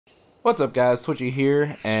What's up, guys? Twitchy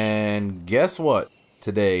here, and guess what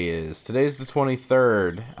today's the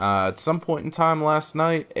 23rd. At some point in time last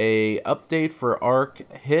night, a update for ARK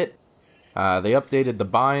hit. They updated the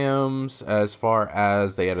biomes as far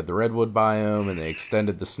as they added the Redwood Biome and they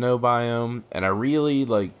extended the Snow Biome, and I really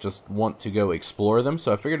just want to go explore them,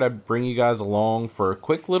 so I figured I'd bring you guys along for a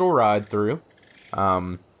quick little ride through.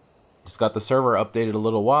 Just got the server updated a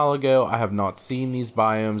little while ago. I have not seen these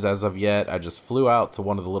biomes as of yet. I just flew out to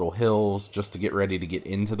one of the little hills just to get ready to get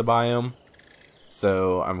into the biome.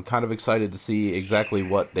 So I'm kind of excited to see exactly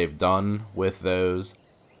what they've done with those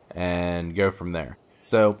and go from there.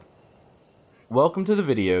 So, welcome to the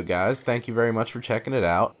video, guys. Thank you very much for checking it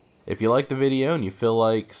out. If you like the video and you feel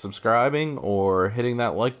like subscribing or hitting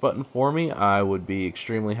that like button for me, I would be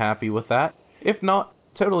extremely happy with that. If not,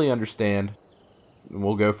 totally understand.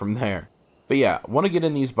 We'll go from there. But yeah, want to get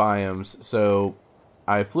in these biomes, so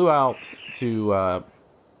I flew out to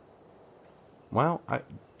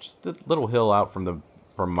just a little hill out from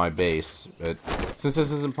my base. But since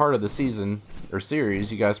this isn't part of the season or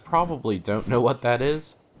series, you guys probably don't know what that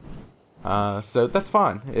is. So that's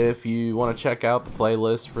fine. If you want to check out the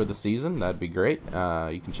playlist for the season, that'd be great.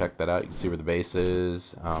 You can check that out. You can see where the base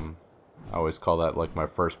is. I always call that like my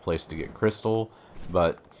first place to get crystal,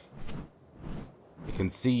 but you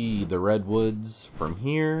can see the redwoods from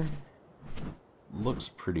here. Looks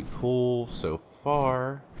pretty cool so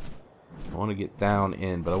far. I want to get down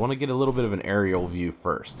in, but I want to get a little bit of an aerial view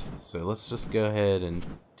first. So let's just go ahead and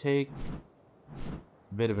take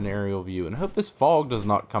a bit of an aerial view, and I hope this fog does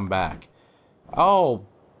not come back. Oh,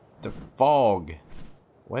 the fog.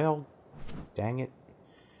 Well, dang it.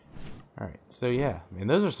 Alright, so yeah, I mean,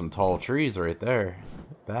 those are some tall trees right there.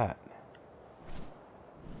 Look at that.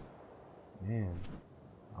 Man.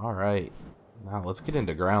 Alright. Now let's get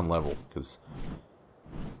into ground level, because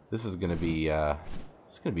this is gonna be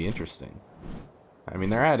interesting. I mean,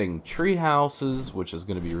 they're adding tree houses, which is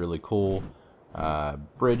gonna be really cool.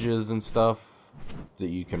 Bridges and stuff that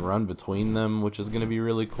you can run between them, which is gonna be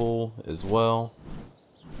really cool as well.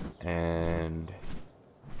 And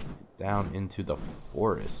let's get down into the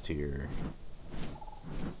forest here.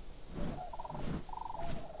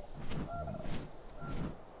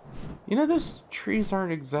 You know, those trees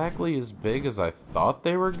aren't exactly as big as I thought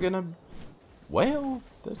they were gonna. Well,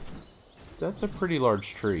 that's a pretty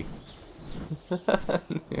large tree.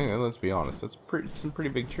 Yeah, let's be honest. That's some pretty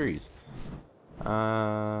big trees.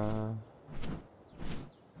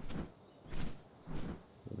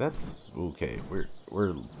 That's okay.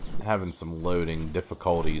 We're having some loading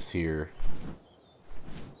difficulties here.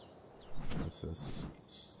 This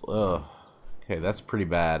is okay. That's pretty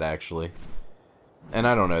bad, actually. And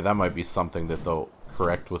I don't know, that might be something that they'll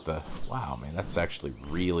correct with the... Wow, man, that's actually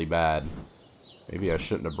really bad. Maybe I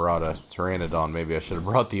shouldn't have brought a Pteranodon. Maybe I should have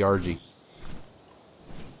brought the RG.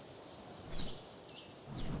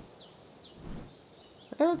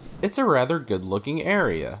 It's a rather good-looking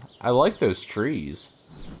area. I like those trees.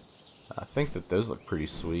 I think that those look pretty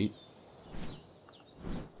sweet.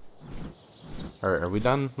 Are we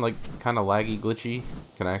done, like, kind of laggy, glitchy?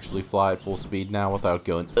 Can I actually fly at full speed now without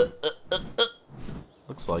going...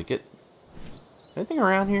 Looks like it. Anything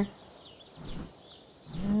around here?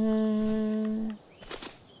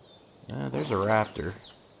 There's a raptor.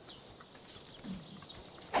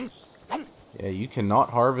 Yeah, you cannot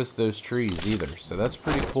harvest those trees either, so that's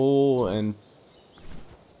pretty cool, and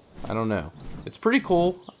I don't know. It's pretty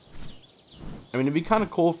cool. I mean, it'd be kind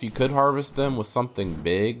of cool if you could harvest them with something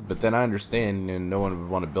big, but then I understand, you know, no one would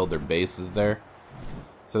want to build their bases there.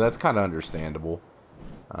 So that's kind of understandable.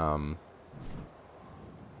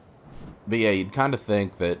 But yeah, you'd kind of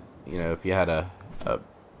think that, you know, if you had a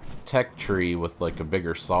tech tree with like a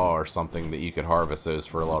bigger saw or something, that you could harvest those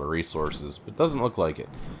for a lot of resources, but it doesn't look like it.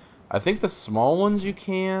 I think the small ones you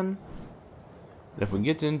can. And if we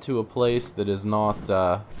get into a place that is not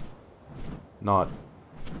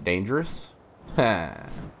dangerous,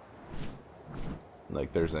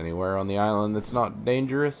 like there's anywhere on the island that's not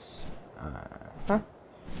dangerous.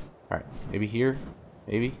 Alright, maybe here,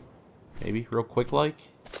 maybe real quick like.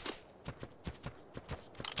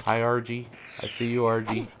 Hi, RG. I see you,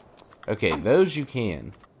 RG. Okay, those you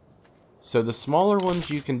can. So the smaller ones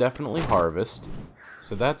you can definitely harvest.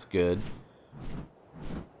 So that's good.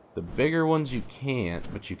 The bigger ones you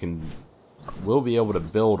can't, but will be able to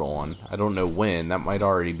build on. I don't know when. That might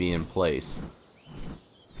already be in place.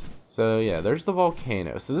 So yeah, there's the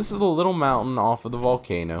volcano. So this is a little mountain off of the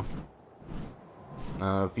volcano.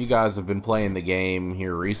 If you guys have been playing the game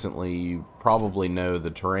here recently, you probably know the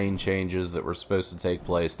terrain changes that were supposed to take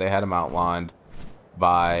place. They had them outlined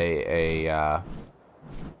by a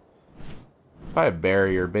by a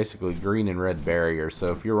barrier, basically green and red barrier.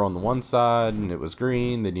 So if you were on the one side and it was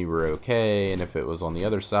green, then you were okay, and if it was on the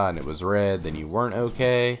other side and it was red, then you weren't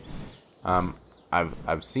okay.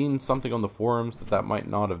 I've seen something on the forums that might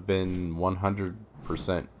not have been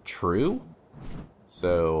 100% true.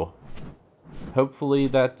 So hopefully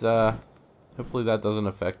that doesn't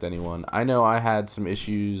affect anyone. I know I had some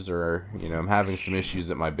issues, or I'm having some issues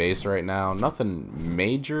at my base right now. Nothing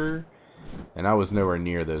major. And I was nowhere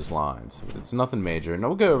near those lines. It's nothing major, and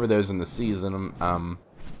we'll go over those in the season. I'm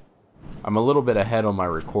a little bit ahead on my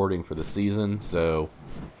recording for the season, so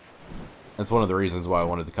that's one of the reasons why I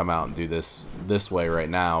wanted to come out and do this way right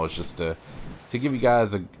now, is just to give you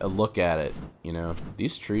guys a look at it.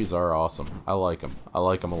 These trees are awesome. I like them. I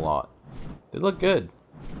like them a lot. They look good.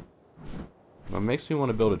 It makes me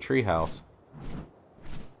want to build a tree house.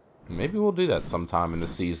 Maybe we'll do that sometime in the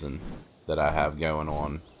season that I have going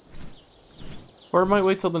on. Or I might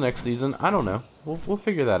wait till the next season. I don't know. We'll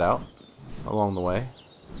figure that out along the way.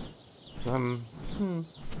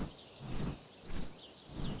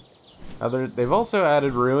 They've also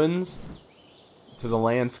added ruins to the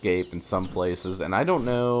landscape in some places, and I don't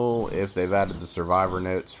know if they've added the survivor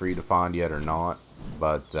notes for you to find yet or not.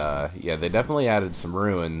 But yeah, they definitely added some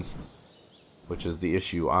ruins, which is the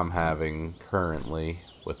issue I'm having currently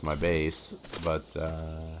with my base. But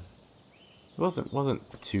it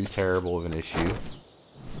wasn't too terrible of an issue.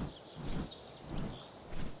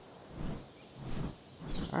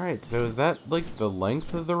 Alright, so is that like the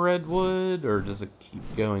length of the redwood, or does it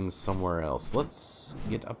keep going somewhere else? Let's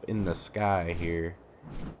get up in the sky here.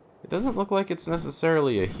 It doesn't look like it's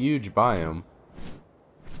necessarily a huge biome.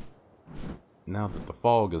 Now that the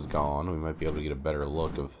fog is gone, we might be able to get a better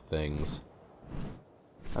look of things.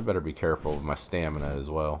 I better be careful of my stamina as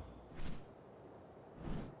well.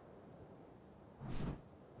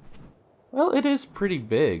 Well, it is pretty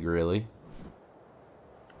big, really.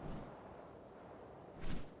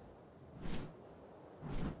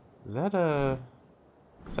 Is that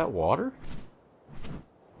water?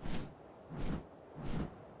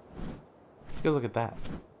 Let's go look at that.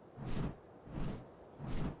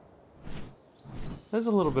 There's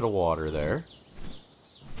a little bit of water there.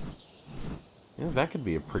 Yeah, that could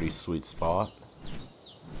be a pretty sweet spot.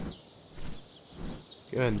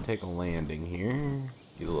 Go ahead and take a landing here.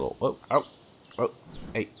 Get a little... Oh,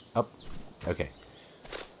 hey, up. Okay.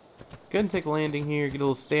 Go ahead and take a landing here, get a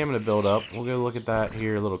little stamina build up. We'll go look at that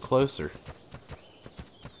here a little closer.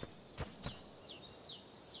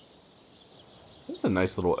 This is a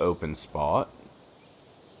nice little open spot.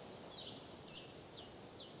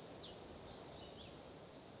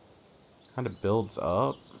 Kind of builds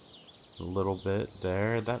up a little bit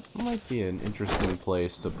there. That might be an interesting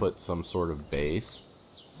place to put some sort of base.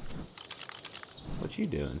 What you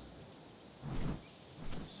doing?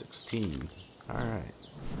 16. Alright.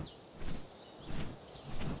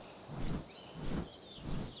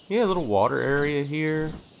 Yeah, a little water area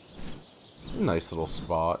here. It's a nice little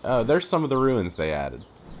spot. Oh, there's some of the ruins they added.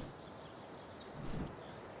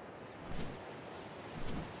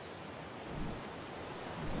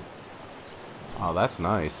 Oh, that's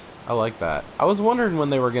nice. I like that. I was wondering when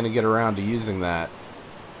they were going to get around to using that.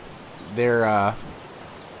 There are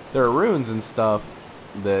ruins and stuff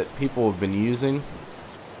that people have been using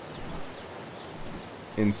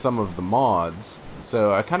in some of the mods.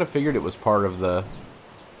 So I kind of figured it was part of the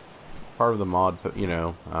mod,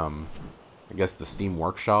 I guess the Steam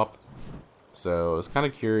Workshop. So I was kind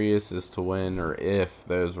of curious as to when or if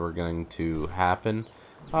those were going to happen.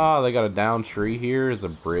 Ah, they got a down tree here as a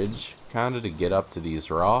bridge, kind of to get up to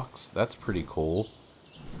these rocks. That's pretty cool.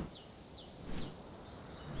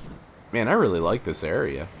 Man, I really like this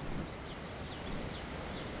area.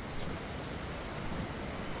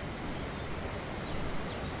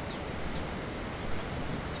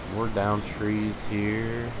 More down trees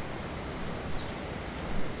here.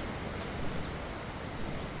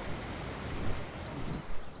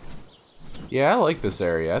 Yeah, I like this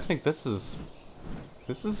area. I think this is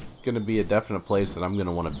going to be a definite place that I'm going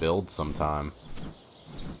to want to build sometime.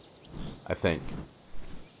 I think.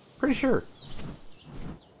 Pretty sure.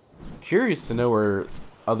 Curious to know where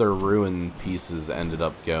other ruin pieces ended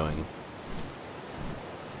up going.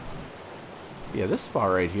 Yeah, this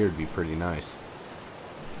spot right here would be pretty nice.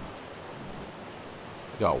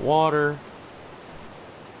 Got water.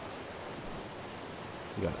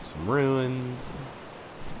 We got some ruins.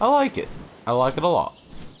 I like it. I like it a lot.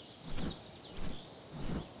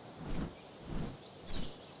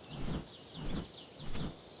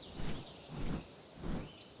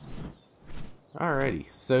 Alrighty,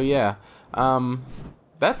 so yeah,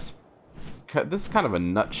 that's this is kind of a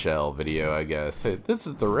nutshell video, I guess. Hey, this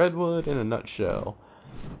is the Redwood in a nutshell.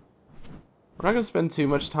 We're not going to spend too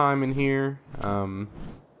much time in here.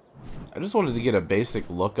 I just wanted to get a basic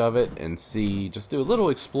look of it and see, just do a little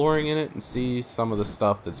exploring in it and see some of the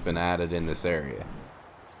stuff that's been added in this area.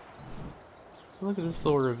 Look at this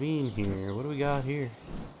little ravine here. What do we got here?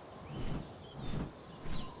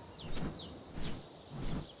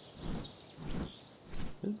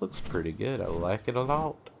 It looks pretty good. I like it a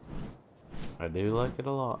lot. I do like it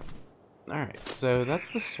a lot. Alright, so that's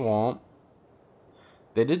the swamp.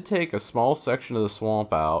 They did take a small section of the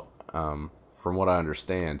swamp out, from what I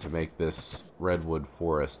understand, to make this redwood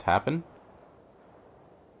forest happen.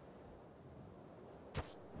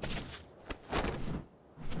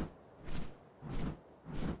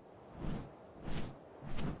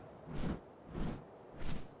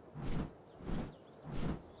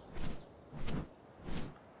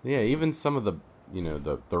 Yeah, even some of the, you know,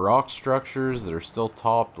 the rock structures that are still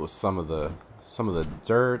topped with some of the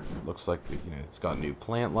dirt. Looks like the, you know, it's got new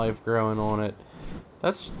plant life growing on it.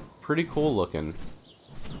 That's pretty cool looking.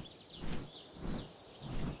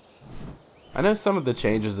 I know some of the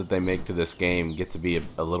changes that they make to this game get to be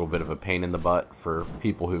a little bit of a pain in the butt for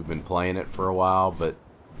people who've been playing it for a while, but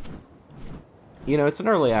you know, it's an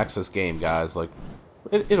early access game, guys. Like,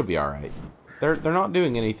 it'll be all right. They're not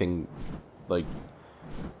doing anything like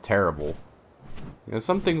terrible. You know,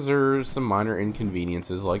 some things are some minor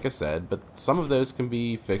inconveniences, like I said, but some of those can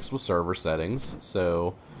be fixed with server settings,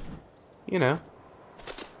 so, you know,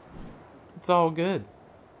 it's all good.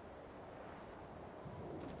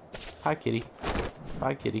 Hi, kitty.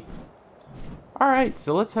 Bye, kitty. Alright,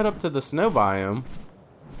 so let's head up to the Snow Biome.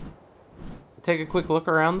 Take a quick look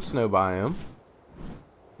around the Snow Biome.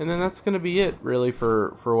 And then that's going to be it, really,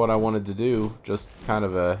 for what I wanted to do. Just kind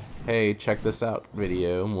of a, hey, check this out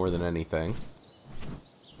video more than anything.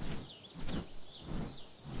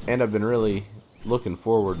 And I've been really looking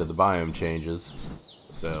forward to the biome changes.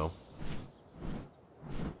 So,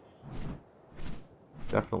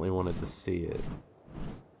 definitely wanted to see it.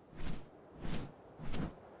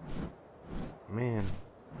 Man.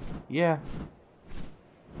 Yeah.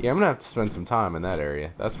 Yeah, I'm going to have to spend some time in that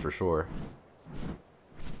area. That's for sure.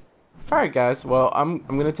 Alright guys, well, I'm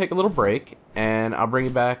going to take a little break, and I'll bring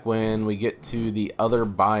you back when we get to the other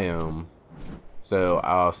biome. So,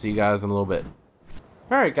 I'll see you guys in a little bit.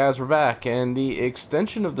 Alright guys, we're back, and the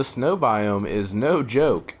extension of the Snow Biome is no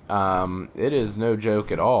joke. It is no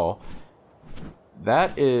joke at all.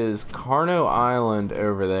 That is Carno Island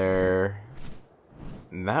over there.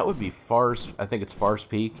 And that would be Fars, I think it's Fars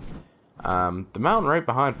Peak. The mountain right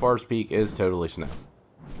behind Fars Peak is totally snow.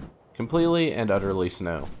 Completely and utterly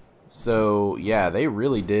snow. So yeah, they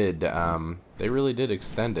really did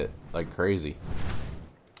extend it like crazy.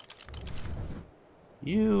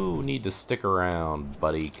 You need to stick around,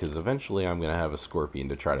 buddy, because eventually I'm gonna have a scorpion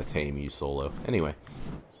to try to tame you solo. Anyway,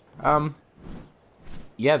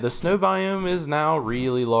 yeah, the Snow Biome is now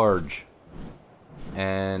really large,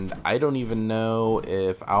 and I don't even know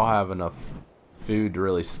if I'll have enough food to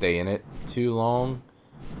really stay in it too long.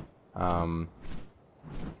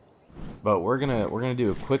 But we're gonna do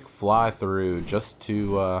a quick fly through just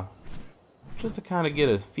to kind of get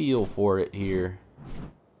a feel for it here.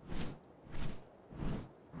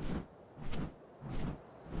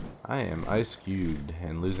 I am ice cubed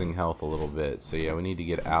and losing health a little bit, so yeah, we need to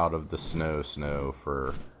get out of the snow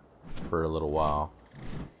for a little while.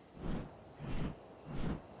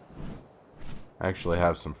 I actually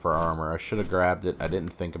have some fur armor. I should have grabbed it. I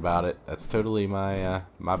didn't think about it. That's totally my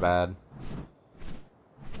my bad.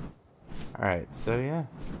 Alright, so yeah.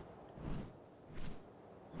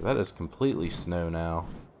 That is completely snow now.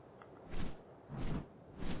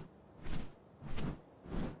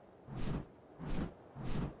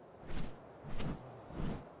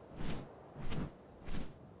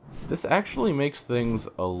 This actually makes things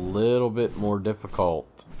a little bit more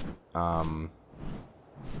difficult. I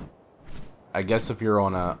guess if you're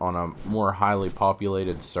on a more highly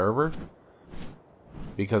populated server,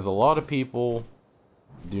 because a lot of people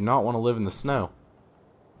do not want to live in the snow,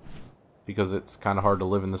 because it's kind of hard to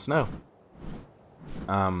live in the snow.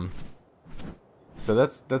 So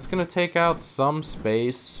that's going to take out some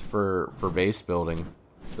space for base building.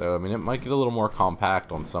 So I mean, it might get a little more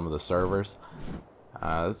compact on some of the servers.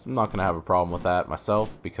 I'm not going to have a problem with that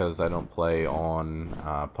myself, because I don't play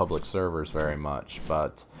on public servers very much.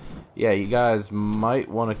 But yeah, you guys might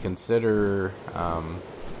want to consider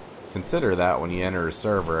that when you enter a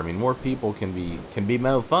server. I mean, more people can be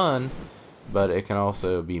mo fun, but it can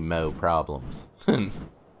also be mo problems. I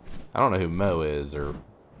don't know who Mo is or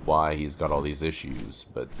why he's got all these issues,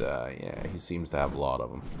 but yeah, he seems to have a lot of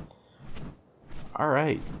them.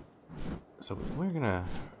 Alright. So we're gonna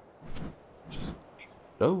just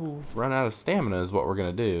run out of stamina is what we're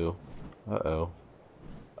gonna do. Uh-oh.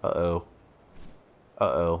 Uh-oh.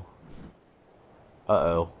 Uh-oh.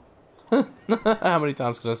 Uh-oh. How many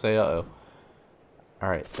times can I say uh-oh?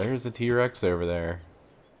 Alright, there's a T-Rex over there.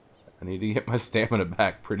 I need to get my stamina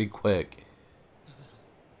back pretty quick.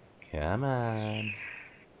 Come on.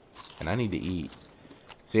 And I need to eat.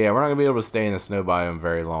 So yeah, we're not going to be able to stay in the snow biome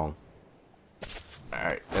very long.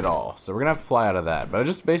 Alright, at all. So we're going to have to fly out of that. But I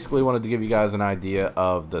just basically wanted to give you guys an idea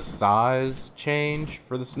of the size change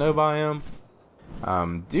for the snow biome.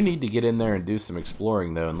 Do need to get in there and do some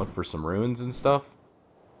exploring though and look for some ruins and stuff.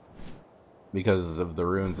 Because of the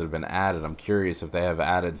ruins that have been added. I'm curious if they have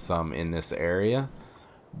added some in this area.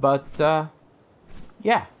 But,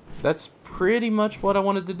 yeah, that's pretty much what I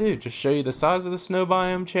wanted to do. Just show you the size of the snow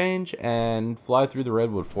biome change and fly through the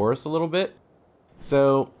redwood forest a little bit.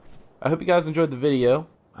 So, I hope you guys enjoyed the video.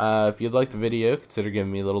 If you'd like the video, consider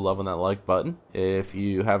giving me a little love on that like button. If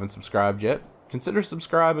you haven't subscribed yet, consider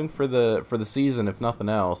subscribing for the season, if nothing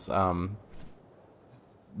else.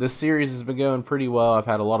 This series has been going pretty well. I've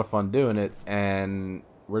had a lot of fun doing it, and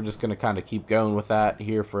we're just going to kind of keep going with that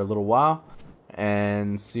here for a little while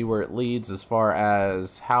and see where it leads as far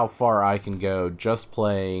as how far I can go just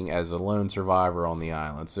playing as a lone survivor on the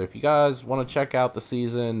island. So if you guys want to check out the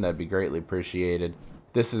season, that'd be greatly appreciated.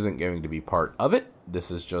 This isn't going to be part of it.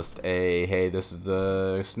 This is just a, hey, this is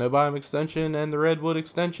the Snow Biome extension and the Redwood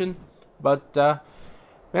extension. But,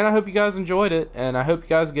 man, I hope you guys enjoyed it, and I hope you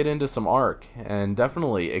guys get into some ARK, and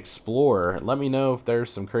definitely explore. Let me know if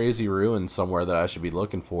there's some crazy ruins somewhere that I should be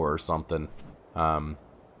looking for or something.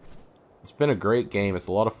 It's been a great game. It's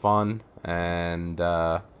a lot of fun, and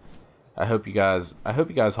I hope you guys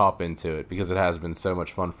hop into it because it has been so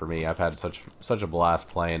much fun for me. I've had such a blast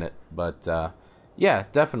playing it. But yeah,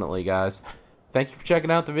 definitely, guys. Thank you for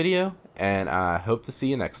checking out the video, and I hope to see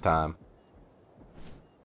you next time.